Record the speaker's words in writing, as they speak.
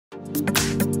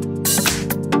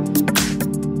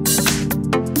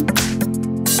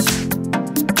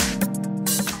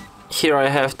Here I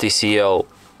have TCL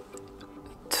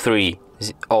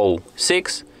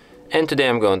 306, and today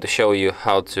I'm going to show you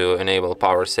how to enable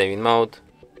power saving mode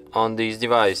on this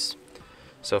device.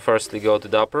 So firstly, go to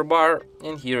the upper bar,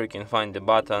 and here you can find the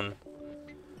button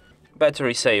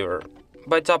Battery Saver.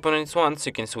 By tapping on it once,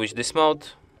 you can switch this mode.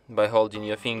 By holding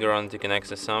your finger on it, you can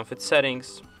access some of its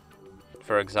settings.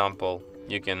 For example,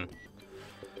 you can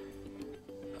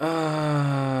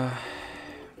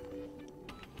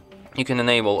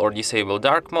enable or disable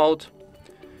dark mode,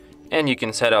 and you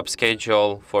can set up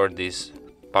schedule for this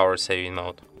power saving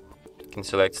mode. You can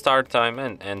select start time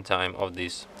and end time of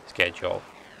this schedule.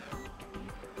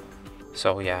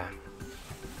 So yeah,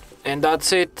 and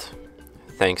that's it.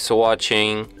 Thanks for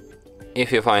watching.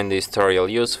 If you find this tutorial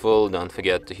useful, don't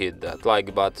forget to hit that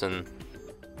like button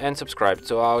and subscribe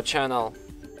to our channel.